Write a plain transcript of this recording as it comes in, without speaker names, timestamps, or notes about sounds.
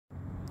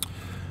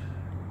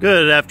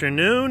Good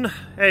afternoon.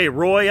 Hey,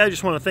 Roy, I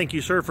just want to thank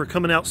you, sir, for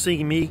coming out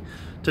seeing me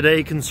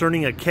today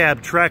concerning a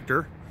cab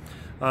tractor.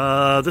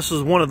 This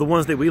is one of the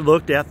ones that we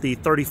looked at, the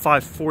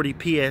 3540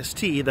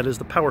 PST, that is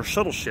the power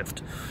shuttle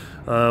shift,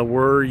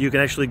 where you can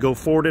actually go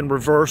forward and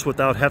reverse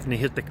without having to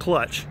hit the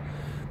clutch.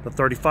 The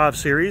 35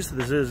 series,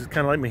 this is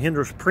kind of like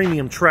Mahindra's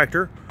premium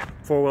tractor,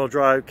 four-wheel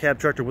drive cab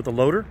tractor with a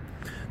loader.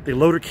 The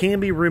loader can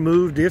be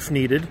removed if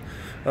needed.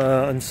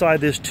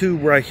 Inside this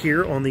tube right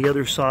here on the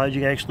other side,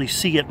 you can actually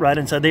see it right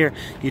inside there.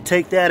 You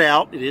take that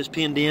out, it is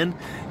pinned in.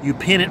 You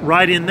pin it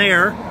right in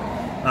there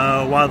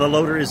while the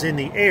loader is in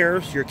the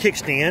air, your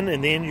kickstand,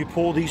 and then you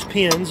pull these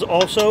pins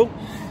also.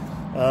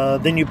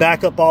 Then you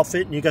back up off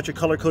it, and you got your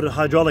color-coded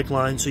hydraulic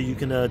line, so you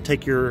can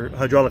take your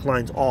hydraulic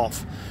lines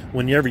off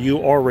whenever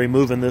you are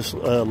removing this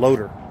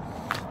loader.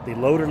 The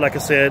loader, like I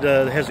said,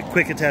 has a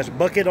quick attach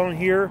bucket on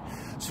here,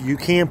 so you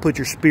can put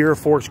your spear,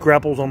 forks,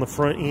 grapples on the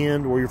front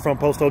end, or your front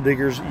post hole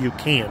diggers, you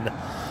can.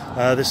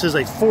 This is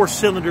a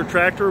 4-cylinder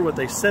tractor with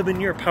a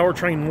 7-year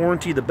powertrain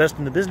warranty, the best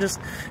in the business,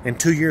 and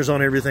 2 years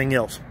on everything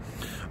else.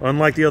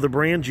 Unlike the other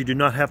brands, you do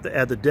not have to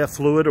add the DEF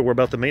fluid or worry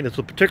about the maintenance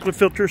of particular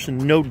filters,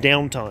 and no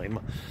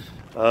downtime.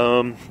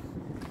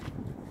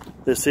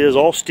 This is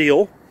all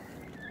steel,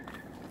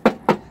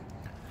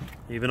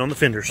 even on the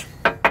fenders.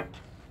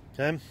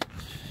 Okay.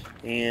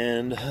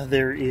 And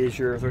there is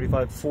your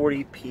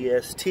 3540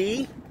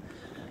 PST.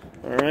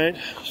 Alright,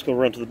 just going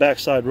to run to the back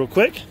side real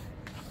quick.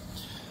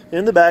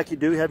 In the back, you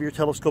do have your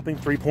telescoping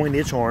 3-point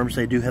inch arms.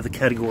 They do have the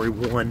category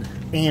 1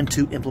 and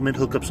 2 implement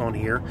hookups on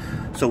here.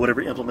 So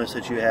whatever implements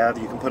that you have,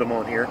 you can put them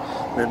on here.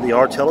 Then they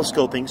are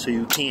telescoping, so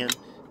you can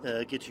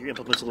get to your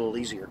implements a little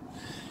easier.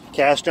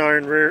 Cast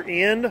iron rear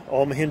end.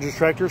 All Mahindra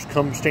tractors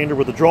come standard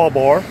with a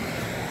drawbar.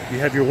 You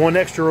have your 1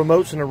 extra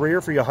remotes in the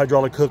rear for your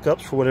hydraulic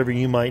hookups for whatever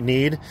you might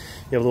need. You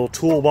have a little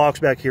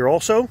toolbox back here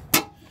also.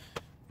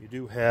 You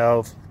do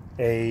have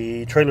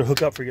a trailer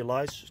hookup for your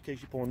lights, just in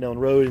case you're pulling down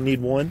the road and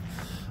need one.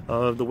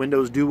 The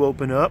windows do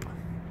open up.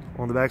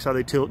 On the back side,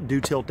 they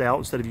do tilt out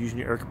instead of using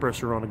your air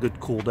compressor on a good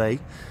cool day.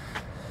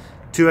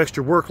 2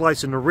 extra work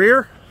lights in the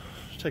rear.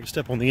 Let's take a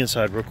step on the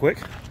inside real quick.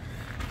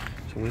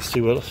 So let's see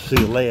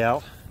the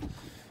layout.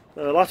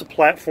 Lots of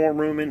platform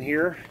room in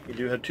here. You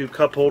do have 2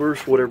 cup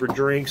holders, whatever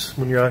drinks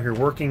when you're out here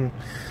working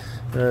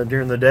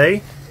during the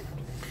day.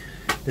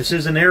 This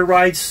is an air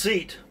ride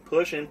seat,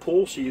 push and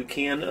pull, so you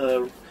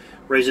can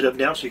raise it up and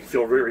down so you can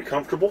feel very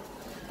comfortable.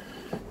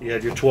 You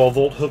have your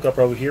 12-volt hookup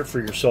over here for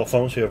your cell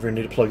phone, so you ever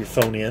need to plug your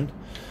phone in.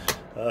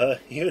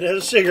 Even has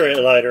a cigarette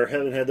lighter.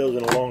 Haven't had those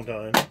in a long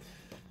time.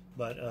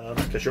 But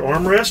got your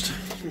armrest.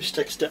 Let me just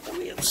take a step on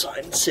the inside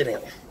and sit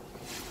down.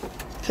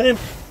 Okay.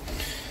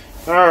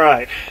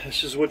 Alright,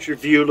 this is what your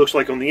view looks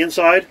like on the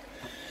inside.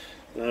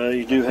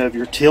 You do have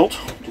your tilt.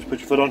 Just put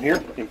your foot on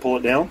here and pull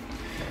it down.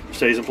 It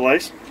stays in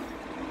place.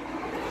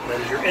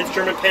 That is your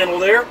instrument panel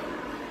there.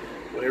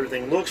 What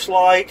everything looks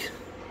like.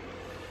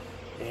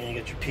 And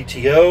you got your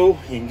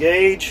PTO,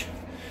 engage,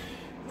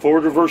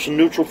 forward, reverse, and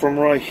neutral from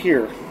right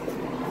here.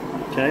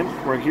 Okay,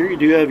 right here you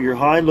do have your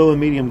high, low,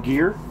 and medium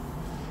gear.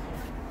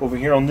 Over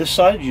here on this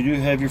side you do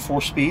have your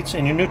 4 speeds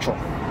and your neutral.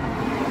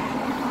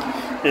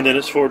 And then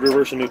it's forward,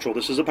 reverse, and neutral.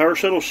 This is a power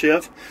shuttle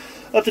shift.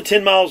 Up to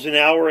 10 miles an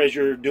hour as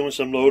you're doing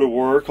some load or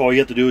work. All you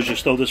have to do is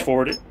just throw this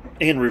forward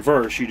and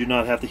reverse. You do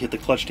not have to hit the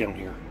clutch down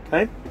here.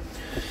 Okay?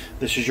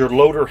 This is your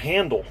loader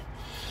handle.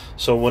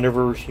 So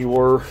whenever you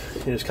are,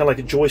 it's kind of like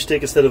a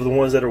joystick instead of the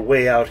ones that are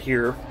way out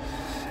here.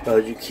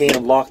 You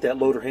can lock that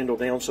loader handle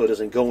down so it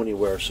doesn't go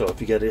anywhere. So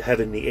if you got to have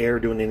it in the air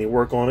doing any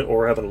work on it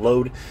or having a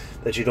load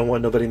that you don't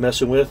want nobody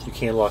messing with, you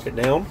can lock it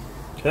down.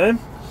 Okay?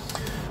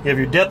 You have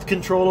your depth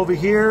control over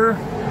here.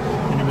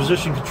 Your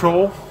position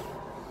control,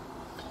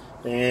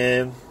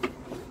 and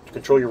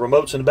control your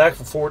remotes in the back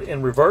for forward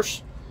and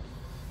reverse.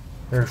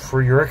 There's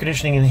for your air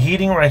conditioning and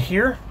heating right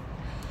here.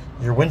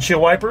 Your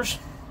windshield wipers.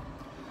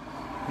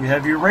 You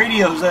have your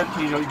radios, that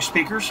your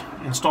speakers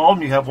installed,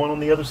 and you have one on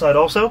the other side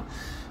also.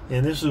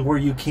 And this is where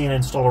you can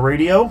install a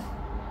radio,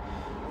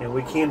 and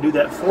we can do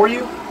that for you.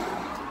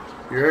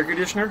 Your air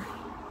conditioner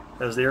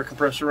has the air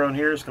compressor on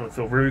here. It's going to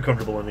feel very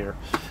comfortable in there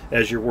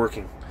as you're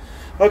working.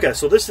 Okay,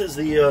 so this is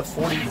the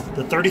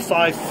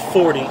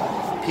 3540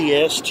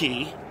 PST,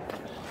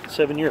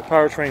 7-year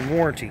powertrain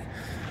warranty.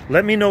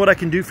 Let me know what I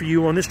can do for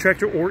you on this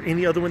tractor or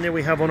any other one that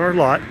we have on our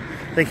lot.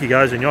 Thank you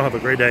guys, and y'all have a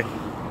great day.